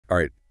All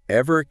right,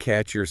 ever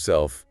catch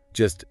yourself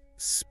just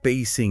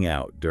spacing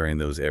out during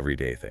those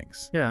everyday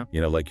things? Yeah.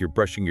 You know, like you're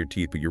brushing your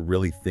teeth, but you're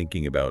really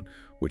thinking about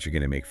what you're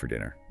going to make for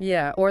dinner.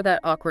 Yeah, or that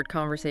awkward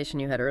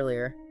conversation you had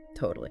earlier.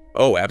 Totally.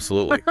 Oh,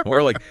 absolutely.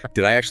 Or like,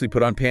 did I actually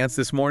put on pants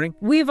this morning?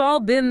 We've all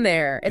been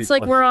there. It's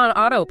like we're on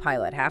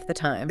autopilot half the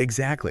time.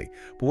 Exactly.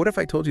 But what if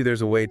I told you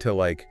there's a way to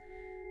like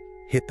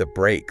hit the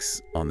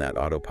brakes on that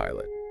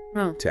autopilot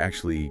to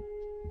actually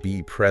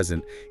be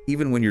present,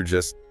 even when you're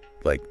just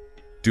like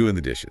doing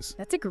the dishes?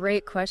 That's a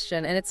great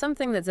question, and it's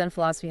something that Zen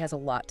philosophy has a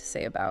lot to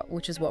say about,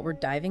 which is what we're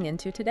diving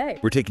into today.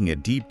 We're taking a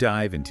deep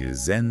dive into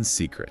Zen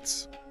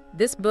secrets.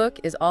 This book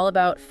is all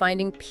about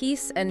finding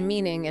peace and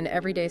meaning in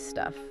everyday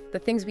stuff, the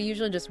things we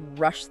usually just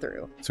rush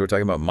through. So we're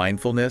talking about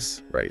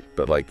mindfulness, right?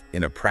 But like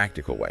in a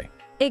practical way.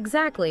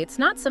 Exactly. It's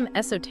not some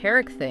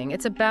esoteric thing.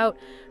 It's about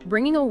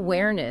bringing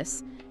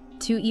awareness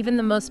to even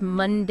the most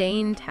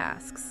mundane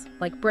tasks,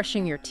 like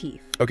brushing your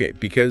teeth. Okay,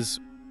 because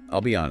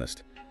I'll be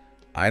honest,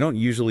 I don't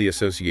usually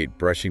associate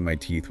brushing my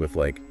teeth with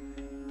like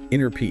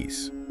inner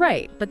peace.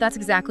 Right, but that's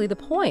exactly the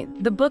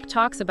point. The book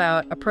talks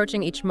about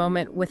approaching each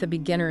moment with a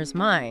beginner's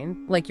mind,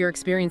 like you're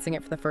experiencing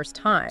it for the first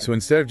time. So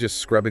instead of just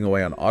scrubbing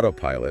away on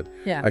autopilot,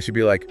 I should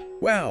be like,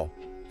 wow,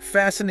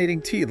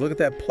 fascinating teeth, look at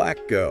that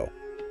plaque go.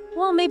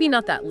 Well, maybe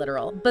not that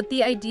literal, but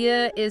the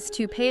idea is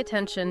to pay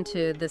attention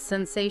to the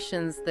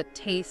sensations, the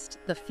taste,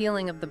 the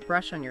feeling of the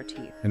brush on your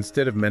teeth.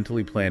 Instead of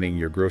mentally planning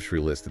your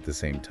grocery list at the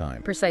same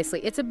time. Precisely.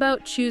 It's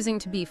about choosing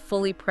to be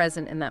fully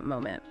present in that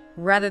moment,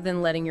 rather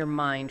than letting your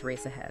mind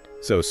race ahead.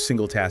 So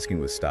single tasking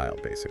with style,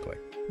 basically.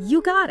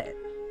 You got it.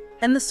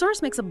 And the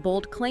source makes a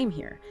bold claim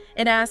here.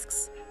 It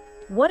asks,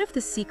 what if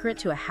the secret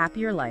to a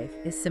happier life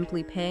is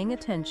simply paying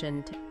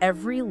attention to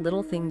every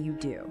little thing you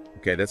do?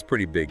 Okay, that's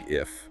pretty big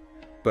if,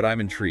 but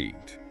I'm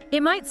intrigued.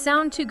 It might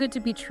sound too good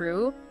to be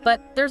true,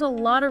 but there's a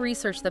lot of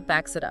research that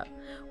backs it up.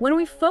 When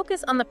we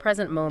focus on the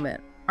present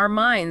moment, our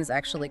minds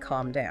actually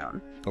calm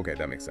down. Okay,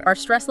 that makes sense. Our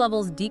stress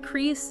levels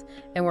decrease,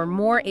 and we're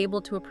more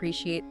able to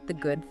appreciate the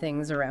good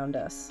things around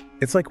us.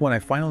 It's like when I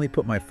finally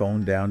put my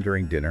phone down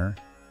during dinner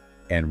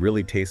and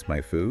really taste my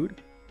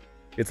food,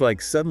 it's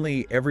like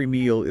suddenly every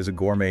meal is a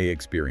gourmet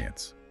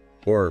experience.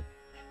 Or,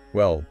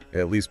 well,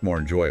 at least more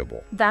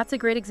enjoyable. That's a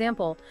great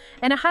example.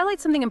 And it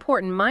highlights something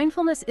important.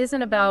 Mindfulness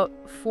isn't about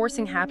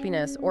forcing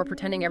happiness or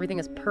pretending everything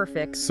is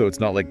perfect. So it's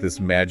not like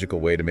this magical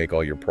way to make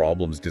all your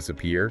problems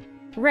disappear?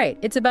 Right.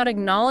 It's about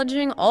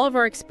acknowledging all of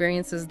our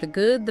experiences, the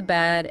good, the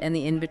bad, and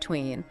the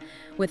in-between,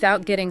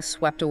 without getting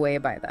swept away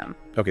by them.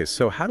 Okay,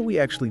 so how do we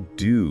actually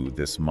do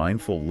this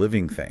mindful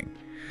living thing?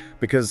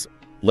 Because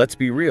let's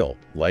be real,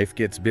 life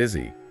gets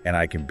busy, and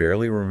I can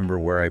barely remember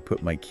where I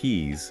put my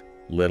keys,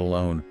 let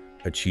alone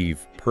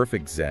achieve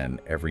perfect Zen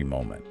every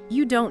moment.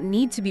 You don't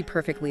need to be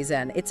perfectly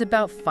Zen. It's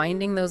about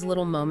finding those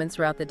little moments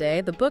throughout the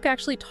day. The book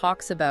actually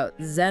talks about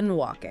Zen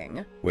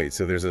walking. Wait,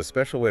 so there's a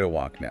special way to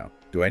walk now.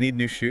 Do I need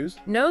new shoes?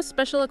 No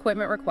special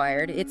equipment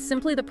required. It's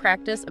simply the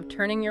practice of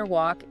turning your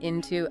walk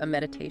into a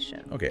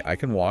meditation. Okay, I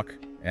can walk,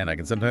 and I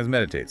can sometimes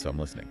meditate, so I'm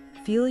listening.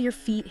 Feel your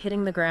feet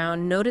hitting the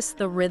ground. Notice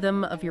the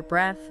rhythm of your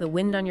breath, the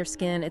wind on your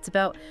skin. It's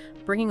about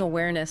bringing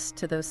awareness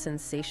to those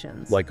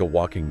sensations. Like a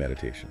walking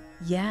meditation.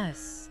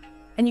 Yes.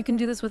 And you can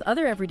do this with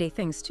other everyday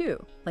things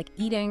too, like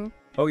eating.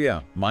 Oh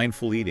yeah,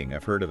 mindful eating,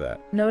 I've heard of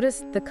that.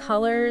 Notice the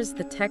colors,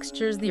 the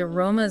textures, the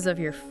aromas of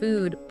your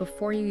food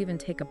before you even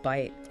take a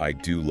bite. I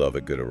do love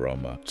a good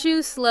aroma.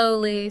 Chew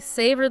slowly,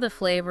 savor the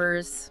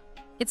flavors.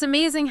 It's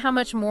amazing how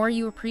much more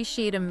you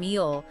appreciate a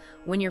meal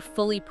when you're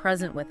fully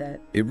present with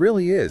it. It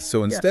really is.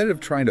 So instead of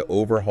trying to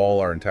overhaul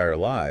our entire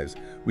lives,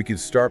 we can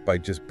start by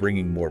just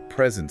bringing more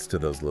presence to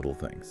those little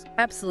things.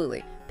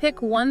 Absolutely.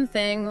 Pick one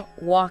thing,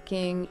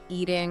 walking,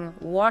 eating,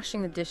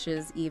 washing the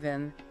dishes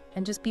even,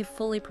 and just be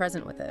fully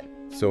present with it.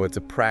 So it's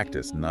a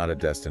practice, not a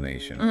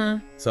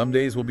destination. Some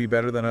days will be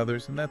better than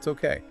others, and that's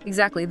okay.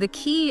 Exactly. The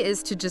key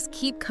is to just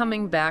keep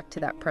coming back to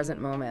that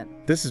present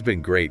moment. This has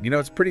been great. You know,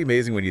 it's pretty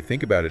amazing when you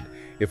think about it.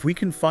 If we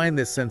can find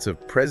this sense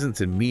of presence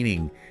and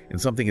meaning in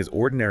something as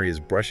ordinary as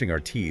brushing our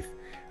teeth,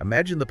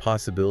 imagine the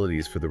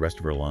possibilities for the rest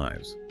of our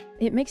lives.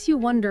 It makes you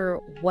wonder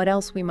what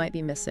else we might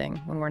be missing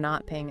when we're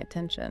not paying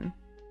attention.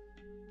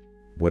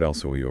 What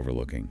else are we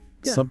overlooking?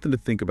 Yeah. Something to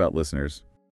think about, listeners.